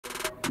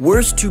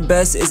Worst to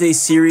Best is a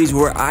series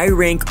where I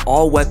rank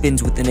all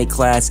weapons within a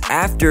class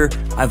after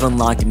I've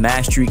unlocked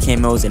Mastery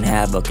Camos and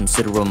have a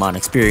considerable amount of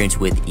experience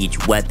with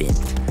each weapon.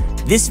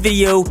 This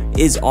video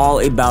is all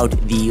about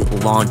the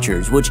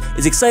launchers, which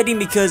is exciting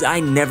because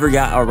I never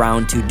got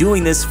around to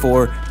doing this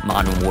for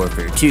Modern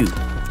Warfare 2.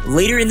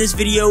 Later in this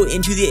video,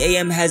 Into the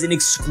AM has an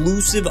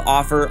exclusive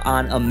offer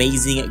on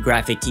amazing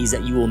graphic tees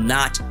that you will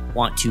not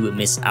want to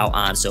miss out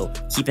on, so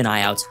keep an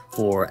eye out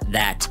for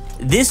that.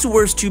 This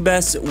Worst to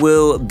Best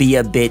will be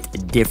a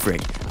bit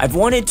different. I've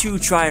wanted to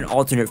try an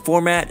alternate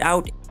format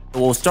out.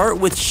 We'll start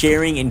with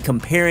sharing and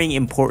comparing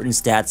important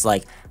stats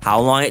like how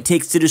long it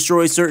takes to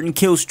destroy certain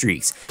kill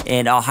streaks,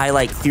 and I'll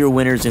highlight clear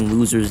winners and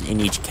losers in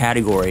each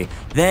category.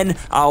 Then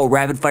I'll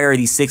rapid fire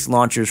these 6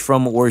 launchers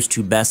from Worst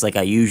to Best like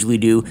I usually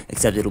do,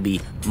 except it'll be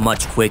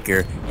much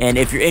quicker. And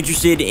if you're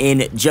interested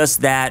in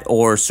just that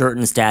or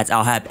certain stats,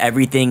 I'll have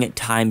everything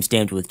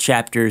timestamped with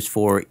chapters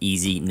for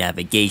easy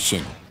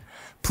navigation.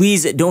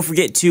 Please don't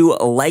forget to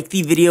like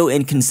the video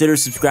and consider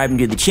subscribing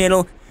to the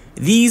channel.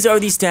 These are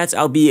the stats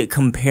I'll be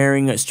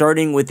comparing,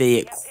 starting with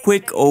a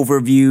quick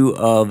overview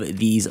of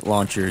these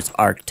launchers'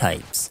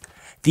 archetypes.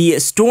 The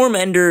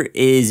Stormender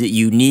is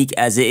unique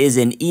as it is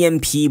an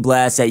EMP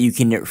blast that you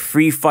can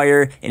free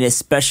fire, and it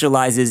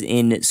specializes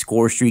in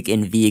score streak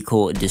and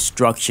vehicle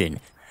destruction.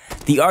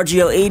 The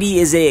RGL-80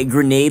 is a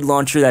grenade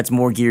launcher that's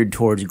more geared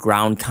towards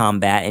ground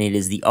combat, and it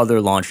is the other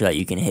launcher that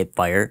you can hip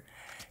fire.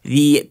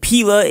 The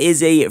PILA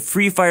is a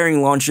free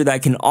firing launcher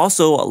that can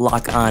also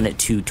lock on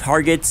to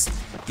targets.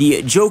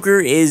 The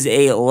JOKR is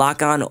a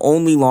lock-on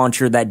only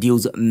launcher that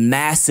deals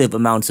massive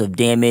amounts of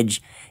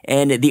damage,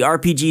 and the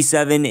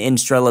RPG-7 and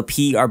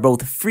Strela-P are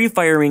both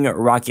free-firing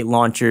rocket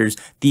launchers,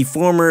 the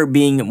former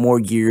being more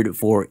geared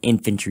for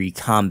infantry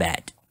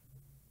combat.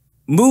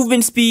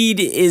 Movement speed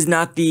is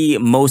not the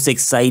most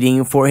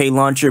exciting for a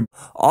launcher.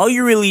 All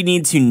you really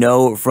need to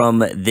know from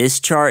this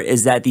chart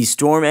is that the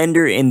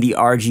Stormender and the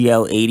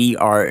RGL-80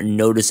 are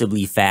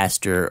noticeably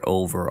faster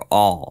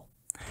overall.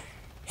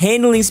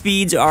 Handling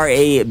speeds are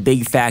a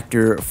big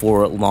factor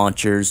for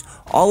launchers.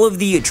 All of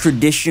the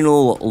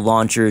traditional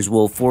launchers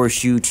will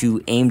force you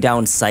to aim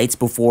down sights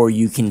before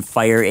you can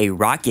fire a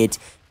rocket.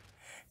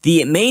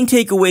 The main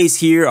takeaways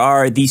here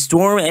are the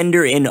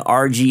Stormender and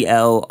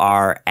RGL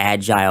are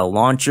agile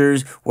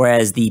launchers,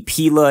 whereas the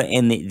PILA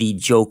and the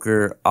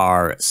JOKR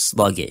are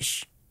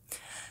sluggish.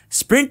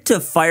 Sprint to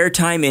fire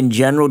time in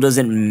general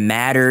doesn't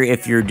matter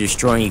if you're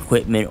destroying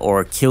equipment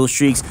or kill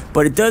streaks,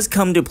 but it does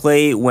come to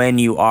play when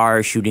you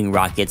are shooting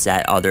rockets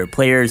at other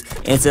players,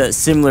 and it's a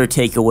similar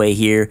takeaway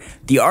here.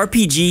 The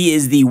RPG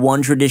is the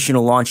one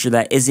traditional launcher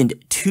that isn't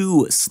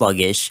too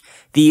sluggish.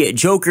 The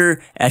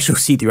JOKR, as you'll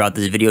see throughout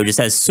this video, just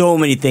has so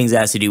many things it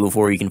has to do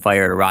before you can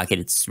fire a rocket,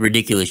 it's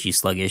ridiculously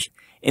sluggish.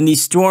 And the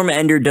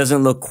Stormender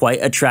doesn't look quite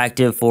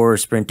attractive for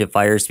sprint to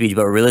fire speed,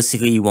 but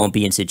realistically you won't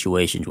be in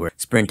situations where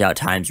sprint out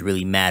times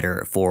really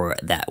matter for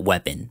that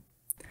weapon.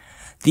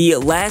 The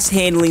last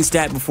handling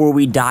stat before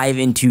we dive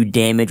into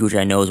damage, which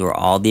I know is where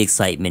all the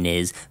excitement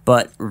is,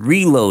 but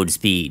reload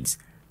speeds.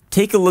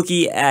 Take a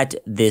looky at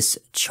this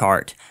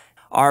chart.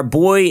 Our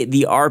boy,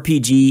 the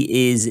RPG,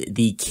 is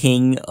the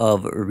king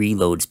of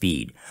reload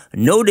speed.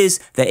 Notice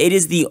that it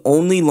is the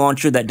only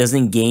launcher that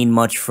doesn't gain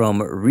much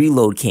from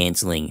reload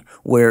canceling,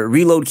 where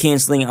reload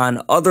canceling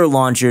on other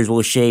launchers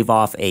will shave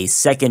off a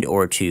second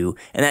or two,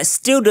 and that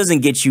still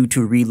doesn't get you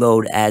to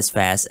reload as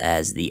fast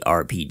as the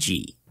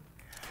RPG.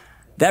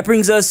 That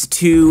brings us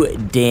to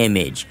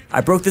damage.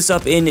 I broke this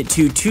up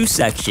into 2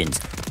 sections,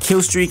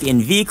 killstreak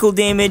and vehicle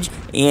damage,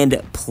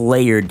 and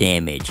player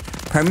damage.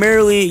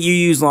 Primarily, you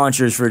use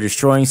launchers for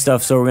destroying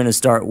stuff, so we're going to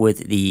start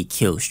with the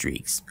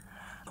killstreaks.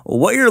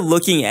 What you're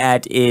looking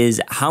at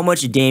is how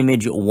much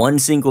damage one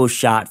single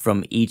shot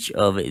from each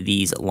of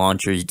these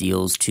launchers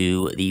deals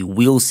to the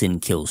Wilson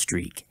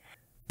killstreak.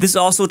 This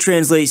also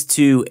translates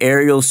to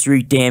aerial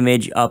streak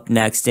damage up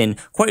next, and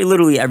quite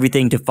literally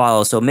everything to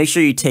follow, so make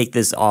sure you take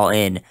this all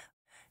in.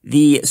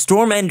 The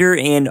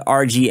Stormender and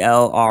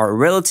RGL are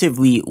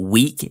relatively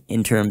weak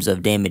in terms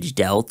of damage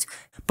dealt,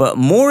 but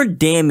more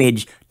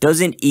damage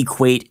doesn't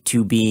equate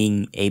to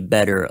being a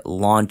better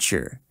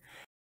launcher.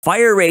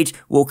 Fire rate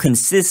will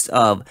consist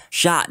of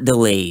shot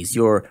delays,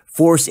 your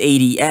force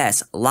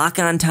ADS,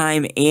 lock-on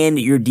time, and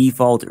your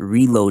default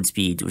reload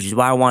speeds, which is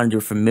why I wanted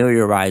to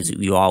familiarize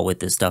you all with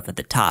this stuff at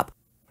the top.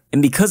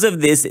 And because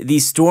of this, the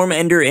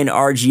Stormender and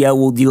RGL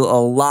will deal a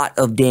lot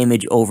of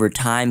damage over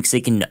time because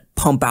they can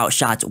pump out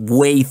shots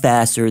way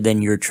faster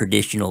than your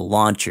traditional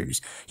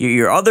launchers.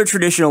 Your other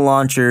traditional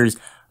launchers,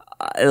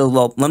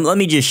 well, let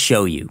me just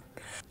show you.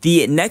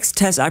 The next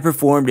test I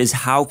performed is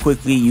how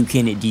quickly you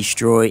can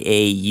destroy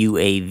a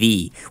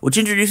UAV, which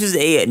introduces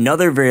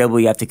another variable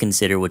you have to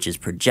consider, which is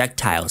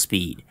projectile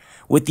speed.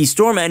 With the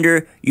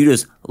Stormender, you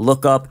just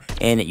look up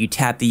and you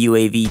tap the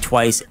UAV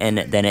twice and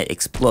then it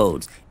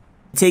explodes.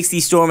 It takes the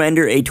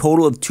Stormender a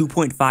total of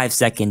 2.5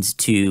 seconds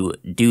to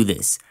do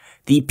this.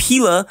 The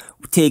PILA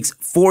takes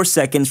 4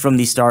 seconds from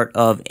the start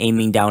of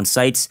aiming down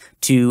sights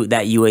to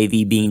that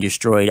UAV being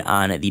destroyed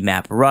on the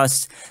map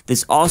Rust.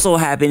 This also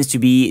happens to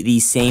be the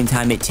same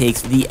time it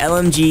takes the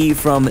LMG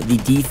from the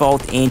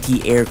default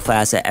anti-air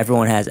class that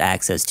everyone has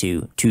access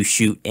to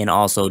shoot and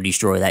also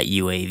destroy that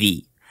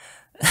UAV.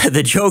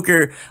 The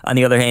JOKR, on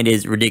the other hand,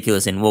 is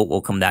ridiculous, and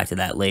we'll come back to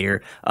that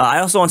later. I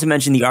also want to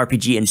mention the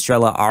RPG and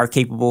Strela are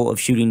capable of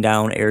shooting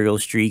down aerial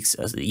streaks.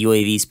 The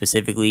UAV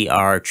specifically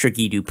are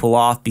tricky to pull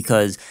off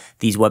because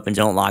these weapons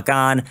don't lock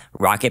on.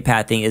 Rocket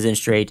pathing isn't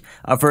straight.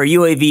 For a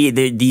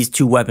UAV, these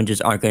two weapons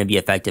just aren't going to be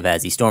effective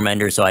as the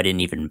Stormender, so I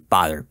didn't even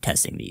bother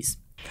testing these.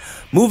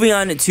 Moving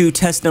on to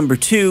test number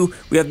 2,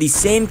 we have the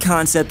same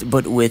concept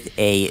but with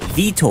a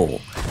VTOL.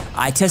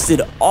 I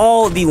tested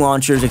all the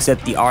launchers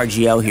except the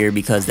RGL here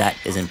because that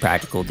isn't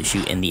practical to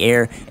shoot in the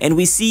air, and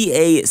we see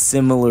a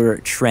similar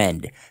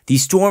trend. The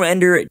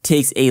Stormender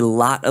takes a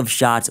lot of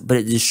shots, but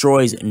it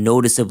destroys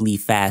noticeably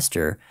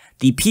faster.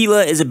 The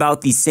PILA is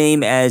about the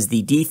same as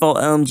the default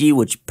LMG,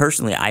 which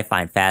personally I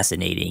find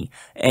fascinating.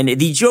 And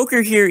the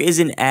JOKR here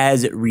isn't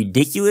as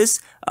ridiculous,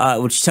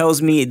 which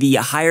tells me the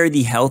higher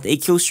the health a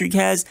killstreak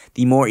has,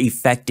 the more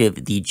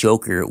effective the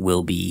JOKR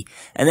will be.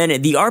 And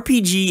then the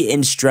RPG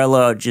and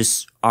Strela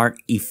just aren't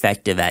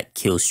effective at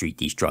killstreak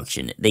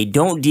destruction. They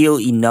don't deal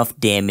enough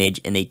damage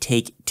and they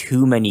take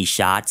too many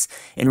shots.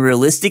 And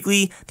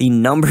realistically, the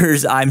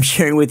numbers I'm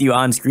sharing with you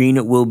on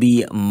screen will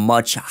be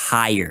much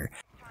higher.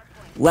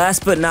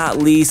 Last but not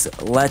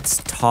least, let's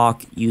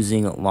talk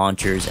using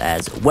launchers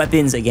as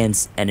weapons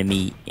against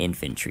enemy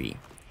infantry.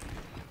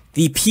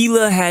 The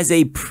PILA has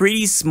a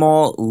pretty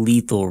small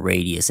lethal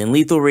radius, and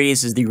lethal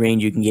radius is the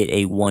range you can get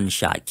a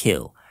one-shot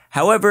kill.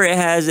 However, it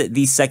has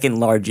the second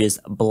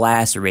largest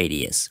blast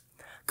radius.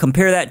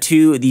 Compare that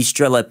to the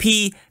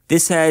Strela-P.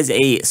 This has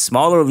a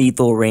smaller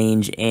lethal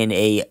range and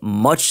a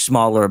much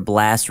smaller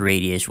blast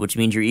radius, which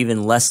means you're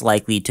even less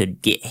likely to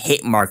get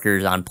hit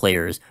markers on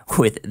players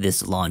with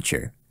this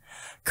launcher.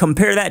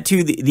 Compare that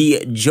to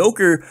the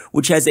JOKR,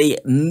 which has a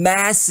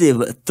massive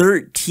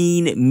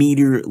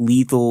 13-meter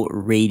lethal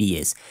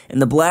radius.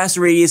 And the blast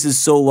radius is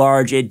so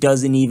large, it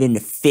doesn't even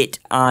fit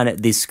on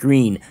the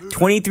screen.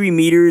 23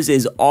 meters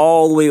is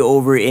all the way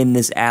over in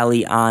this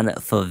alley on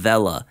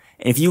Favela.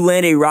 And if you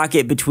land a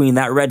rocket between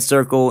that red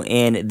circle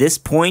and this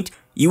point,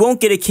 you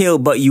won't get a kill,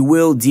 but you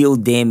will deal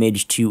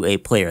damage to a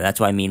player. That's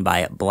what I mean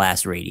by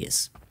blast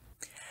radius.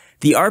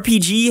 The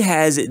RPG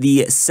has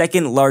the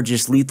second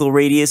largest lethal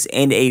radius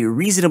and a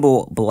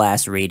reasonable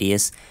blast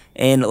radius.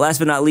 And last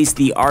but not least,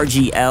 the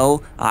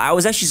RGL. I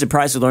was actually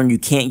surprised to learn you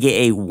can't get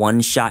a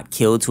one-shot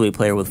kill to a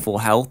player with full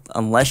health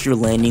unless you're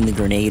landing the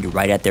grenade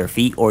right at their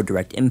feet or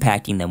direct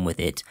impacting them with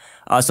it.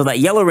 So that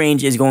yellow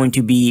range is going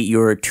to be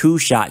your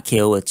 2-shot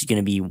kill. It's going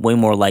to be way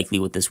more likely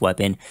with this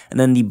weapon. And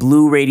then the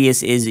blue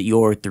radius is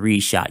your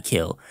 3-shot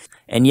kill.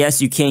 And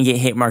yes, you can get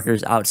hit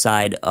markers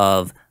outside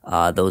of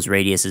those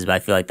radiuses, but I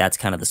feel like that's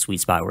kind of the sweet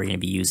spot where you're going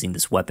to be using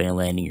this weapon and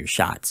landing your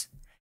shots.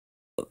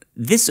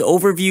 This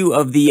overview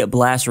of the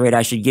blast rate,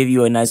 I should give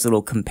you a nice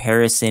little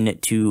comparison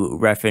to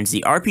reference.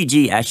 The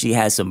RPG actually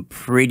has some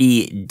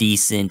pretty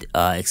decent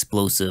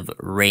explosive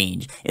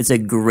range. It's a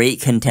great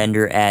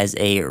contender as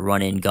a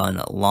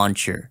run-and-gun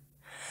launcher.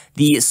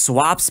 The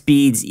swap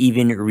speeds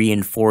even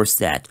reinforce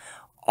that.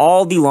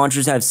 All the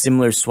launchers have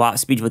similar swap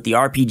speeds, but the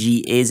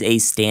RPG is a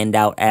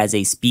standout as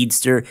a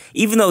speedster,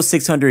 even though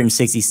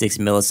 666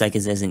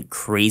 milliseconds isn't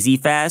crazy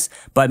fast.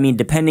 But I mean,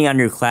 depending on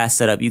your class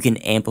setup, you can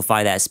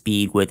amplify that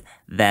speed with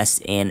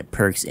vests and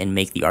perks and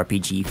make the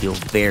RPG feel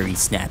very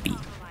snappy.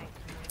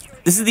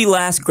 This is the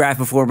last graph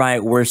before my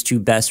worst to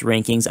best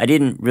rankings. I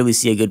didn't really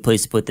see a good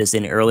place to put this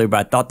in earlier,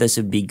 but I thought this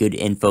would be good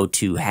info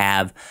to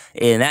have,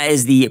 and that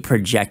is the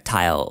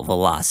projectile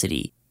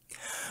velocity.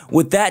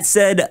 With that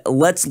said,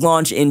 let's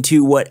launch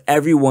into what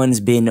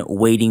everyone's been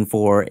waiting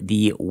for,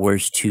 the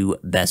worst to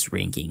best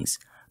rankings.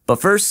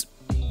 But first,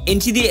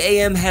 Into the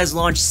AM has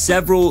launched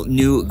several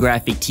new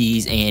graphic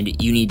tees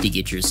and you need to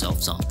get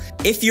yourself some.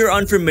 If you're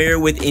unfamiliar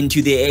with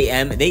Into the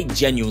AM, they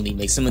genuinely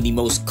make some of the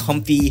most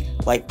comfy,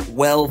 like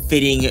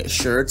well-fitting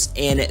shirts,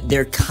 and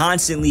they're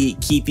constantly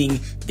keeping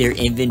their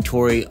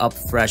inventory up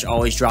fresh,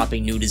 always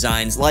dropping new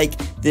designs like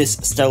this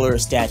stellar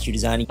statue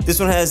design. This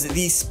one has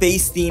the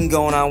space theme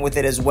going on with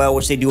it as well,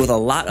 which they do with a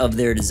lot of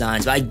their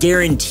designs, but I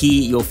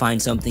guarantee you'll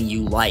find something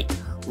you like.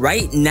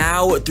 Right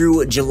now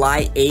through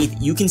July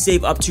 8th, you can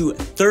save up to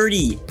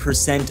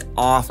 30%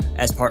 off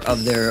as part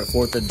of their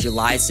 4th of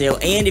July sale.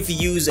 And if you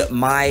use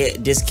my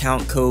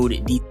discount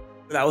code,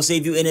 that will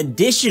save you an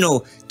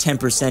additional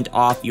 10%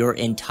 off your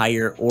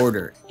entire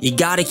order. You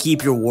gotta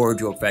keep your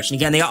wardrobe fresh. And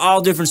again, they got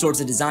all different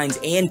sorts of designs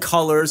and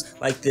colors,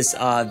 like this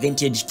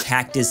vintage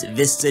cactus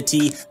Vista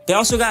tee. They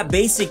also got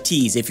basic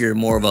tees if you're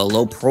more of a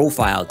low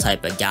profile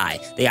type of guy.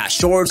 They got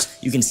shorts.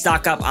 You can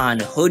stock up on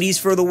hoodies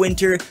for the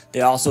winter.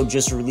 They also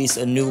just released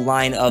a new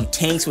line of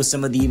tanks with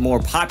some of the more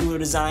popular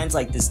designs,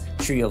 like this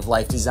Tree of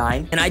Life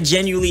design. And I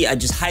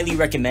just highly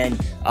recommend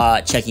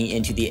checking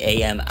Into the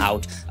AM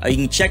out. You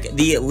can check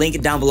the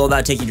link down below.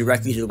 That'll take you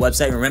directly to the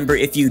website. Remember,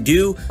 if you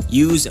do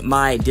use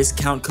my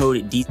discount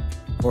code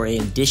for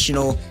an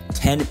additional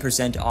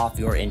 10% off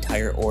your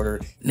entire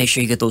order. Make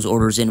sure you get those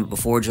orders in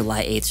before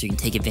July 8th so you can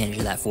take advantage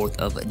of that 4th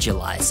of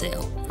July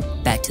sale.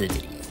 Back to the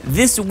video.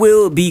 This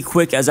will be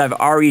quick as I've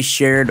already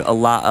shared a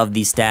lot of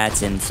the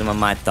stats and some of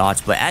my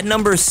thoughts, but at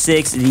number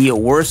 6, the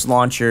worst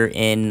launcher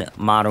in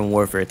Modern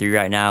Warfare 3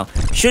 right now,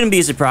 shouldn't be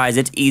a surprise,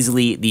 it's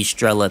easily the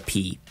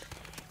Strela-P.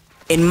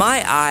 In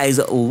my eyes,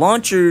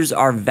 launchers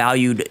are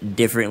valued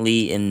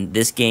differently in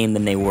this game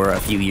than they were a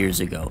few years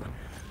ago.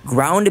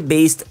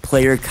 Ground-based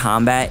player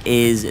combat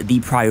is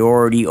the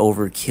priority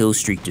over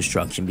killstreak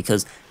destruction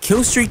because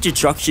killstreak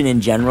destruction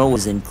in general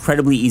was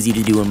incredibly easy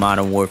to do in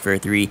Modern Warfare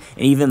 3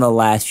 and even the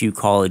last few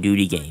Call of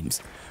Duty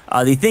games.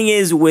 The thing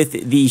is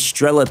with the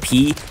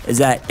Strela-P is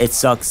that it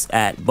sucks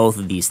at both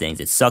of these things.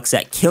 It sucks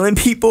at killing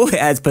people, it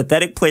has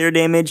pathetic player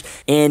damage,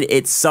 and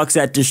it sucks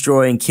at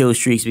destroying kill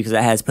streaks because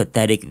it has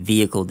pathetic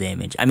vehicle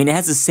damage. I mean, it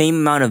has the same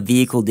amount of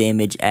vehicle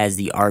damage as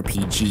the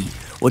RPG,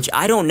 which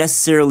I don't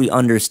necessarily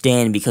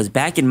understand because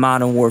back in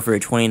Modern Warfare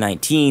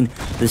 2019,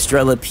 the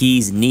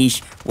Strela-P's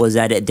niche was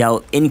that it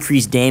dealt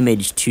increased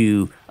damage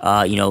to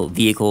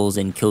vehicles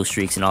and kill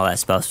streaks and all that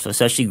stuff, so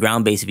especially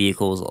ground-based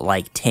vehicles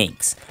like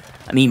tanks.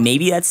 I mean,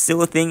 maybe that's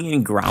still a thing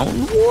in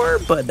ground war,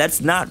 but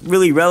that's not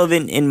really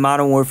relevant in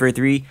Modern Warfare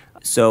 3.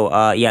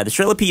 So, yeah, the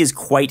Strela-P is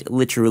quite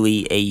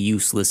literally a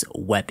useless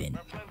weapon.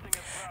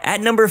 At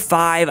number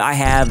 5, I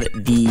have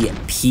the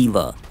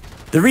PILA.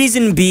 The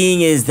reason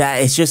being is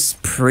that it's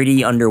just pretty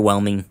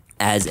underwhelming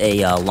as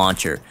a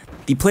launcher.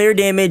 The player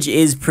damage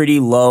is pretty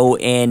low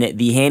and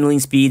the handling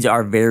speeds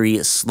are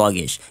very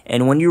sluggish.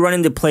 And when you run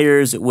into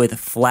players with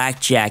Flak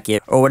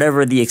Jacket or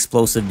whatever the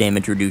explosive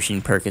damage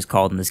reducing perk is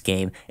called in this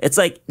game, it's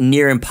like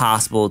near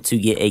impossible to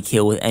get a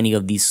kill with any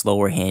of these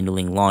slower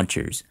handling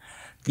launchers.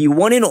 The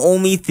one and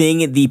only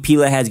thing the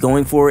PILA has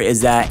going for it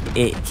is that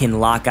it can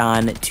lock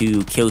on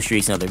to kill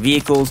streaks and other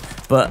vehicles,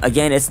 but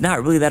again, it's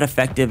not really that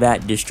effective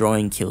at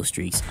destroying kill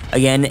streaks.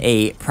 Again,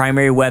 a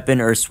primary weapon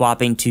or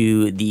swapping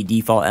to the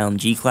default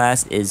LMG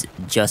class is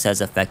just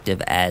as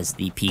effective as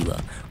the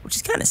PILA, which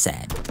is kind of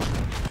sad.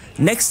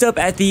 Next up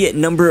at the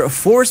number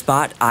 4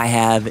 spot, I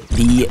have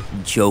the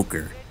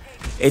JOKR.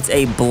 It's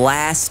a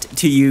blast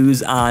to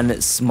use on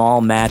small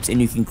maps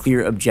and you can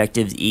clear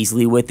objectives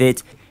easily with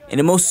it. And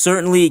it most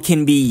certainly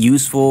can be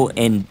useful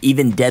and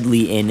even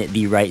deadly in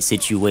the right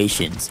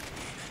situations.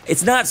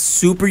 It's not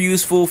super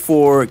useful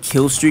for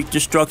kill streak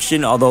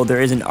destruction, although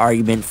there is an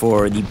argument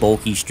for the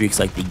bulky streaks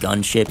like the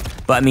gunship.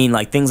 But I mean,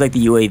 like things like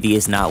the UAV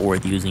is not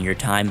worth using your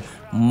time.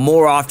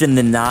 More often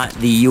than not,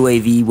 the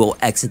UAV will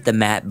exit the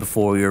map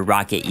before your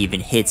rocket even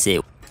hits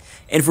it.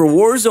 And for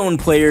Warzone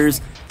players,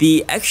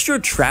 the extra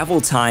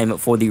travel time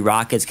for the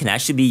rockets can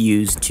actually be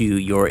used to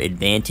your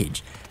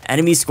advantage.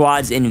 Enemy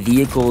squads and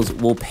vehicles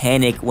will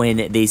panic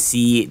when they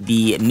see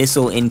the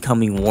missile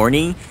incoming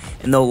warning,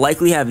 and they'll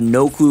likely have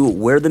no clue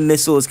where the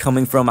missile is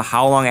coming from,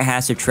 how long it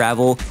has to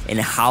travel, and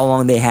how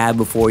long they have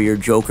before your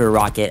JOKR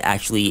rocket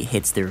actually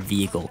hits their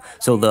vehicle.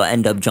 So they'll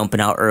end up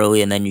jumping out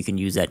early, and then you can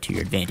use that to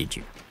your advantage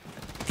here.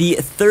 The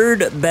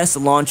third best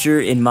launcher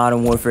in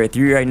Modern Warfare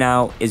 3 right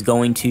now is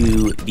going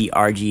to the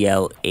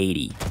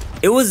RGL-80.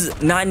 It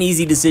was not an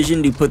easy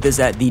decision to put this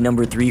at the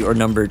number 3 or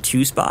number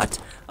 2 spot.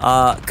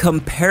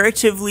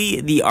 Comparatively,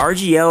 the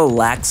RGL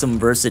lacks some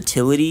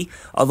versatility,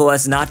 although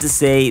that's not to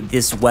say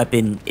this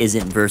weapon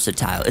isn't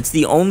versatile. It's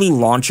the only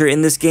launcher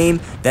in this game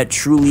that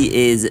truly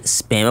is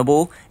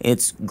spammable.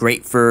 It's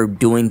great for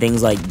doing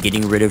things like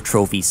getting rid of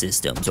trophy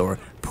systems or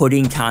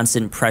putting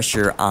constant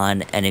pressure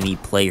on enemy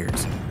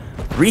players.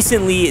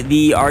 Recently,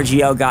 the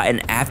RGL got an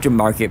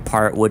aftermarket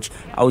part, which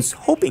I was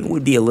hoping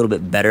would be a little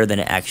bit better than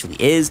it actually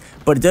is,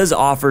 but it does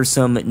offer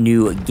some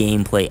new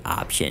gameplay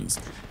options.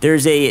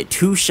 There's a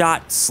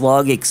 2-shot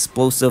slug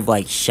explosive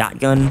like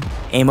shotgun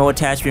ammo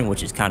attachment,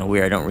 which is kind of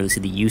weird. I don't really see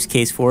the use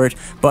case for it,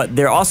 but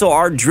there also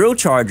are drill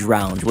charge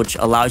rounds, which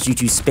allows you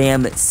to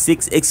spam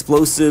 6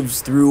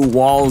 explosives through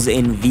walls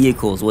and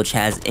vehicles, which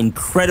has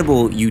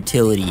incredible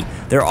utility.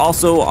 There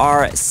also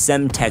are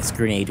Semtex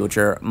grenades, which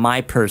are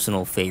my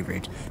personal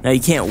favorite. Now, you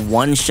can't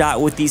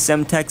one-shot with these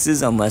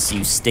Semtexes unless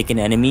you stick an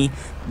enemy,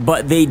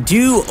 but they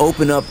do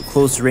open up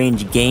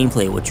close-range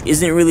gameplay, which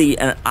isn't really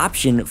an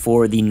option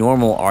for the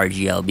normal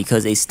RGL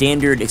because a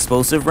standard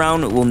explosive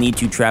round will need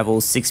to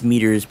travel 6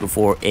 meters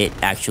before it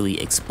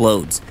actually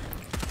explodes.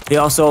 They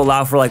also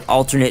allow for like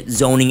alternate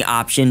zoning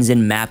options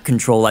and map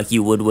control like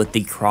you would with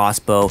the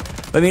crossbow.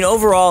 But I mean,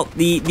 overall,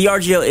 the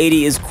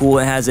RGL-80 is cool.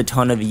 It has a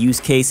ton of use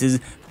cases.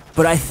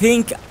 But I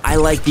think I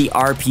like the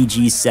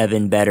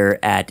RPG-7 better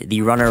at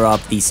the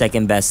runner-up, the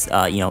second best,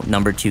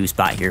 number 2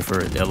 spot here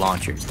for the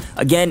launchers.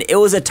 Again, it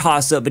was a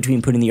toss-up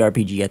between putting the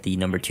RPG at the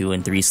number 2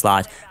 and 3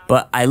 slot,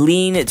 but I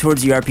lean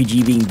towards the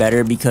RPG being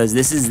better because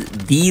this is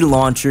the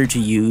launcher to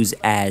use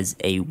as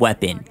a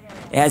weapon.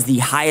 It has the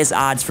highest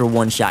odds for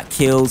one-shot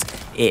kills,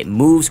 it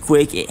moves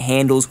quick, it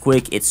handles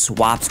quick, it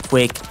swaps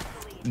quick.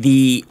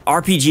 The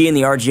RPG and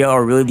the RGL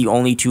are really the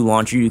only 2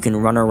 launchers you can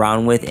run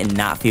around with and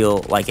not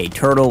feel like a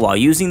turtle while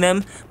using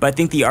them, but I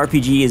think the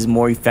RPG is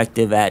more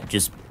effective at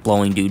just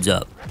blowing dudes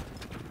up.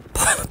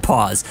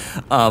 pause.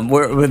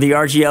 Where the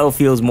RGL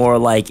feels more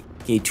like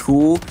a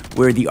tool,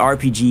 where the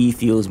RPG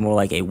feels more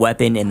like a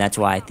weapon, and that's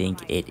why I think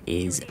it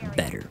is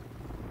better.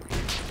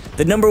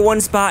 The number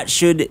 1 spot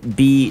should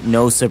be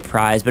no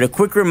surprise, but a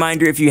quick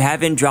reminder, if you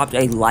haven't dropped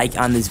a like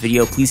on this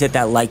video, please hit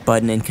that like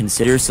button and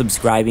consider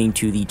subscribing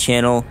to the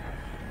channel.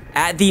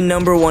 At the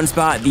number 1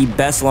 spot, the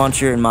best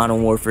launcher in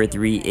Modern Warfare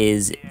 3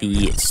 is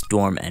the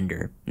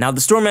Stormender. Now,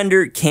 the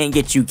Stormender can't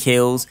get you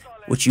kills,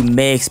 which you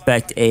may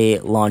expect a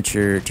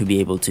launcher to be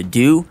able to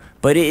do,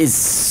 but it is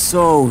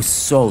so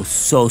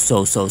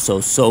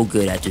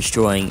good at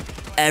destroying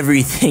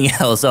everything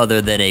else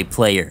other than a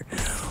player.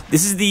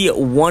 This is the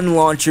one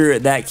launcher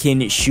that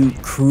can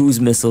shoot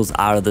cruise missiles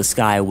out of the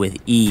sky with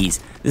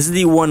ease. This is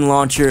the one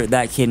launcher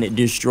that can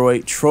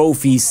destroy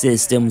trophy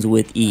systems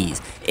with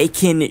ease. It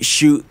can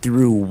shoot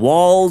through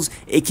walls,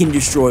 it can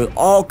destroy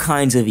all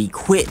kinds of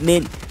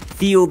equipment,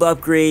 field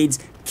upgrades,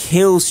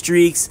 kill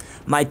streaks.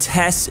 My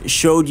tests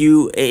showed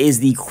you it is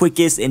the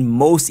quickest and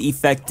most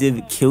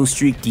effective kill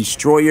streak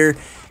destroyer.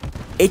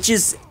 It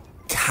just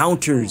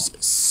counters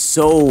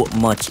so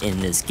much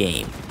in this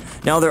game.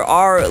 Now, there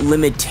are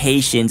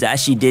limitations. I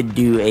actually did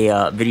do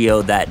a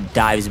video that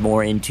dives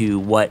more into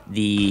what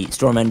the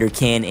Stormender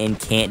can and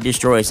can't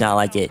destroy. It's not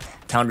like it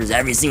counters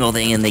every single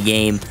thing in the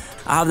game.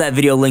 I'll have that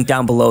video linked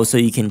down below so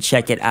you can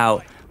check it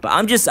out. But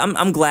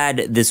I'm glad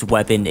this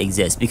weapon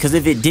exists, because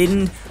if it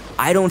didn't,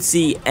 I don't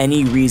see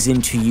any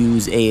reason to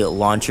use a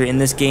launcher in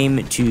this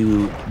game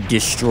to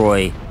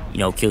destroy, you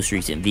know, kill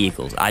streaks and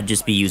vehicles. I'd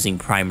just be using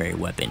primary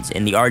weapons,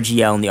 and the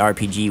RGL and the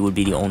RPG would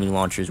be the only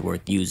launchers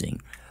worth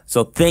using.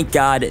 So thank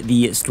God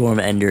the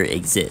Stormender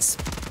exists.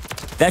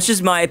 That's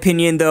just my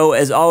opinion, though.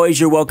 As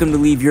always, you're welcome to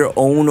leave your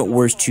own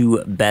worst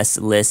to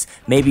best list.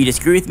 Maybe you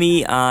disagree with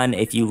me on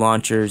a few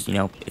launchers, you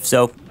know. If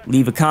so,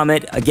 leave a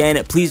comment.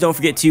 Again, please don't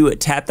forget to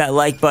tap that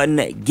like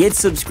button, get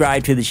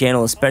subscribed to the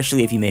channel,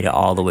 especially if you made it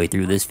all the way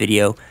through this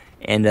video.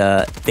 And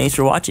thanks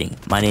for watching.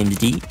 My name is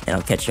D, and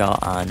I'll catch y'all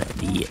on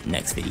the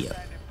next video.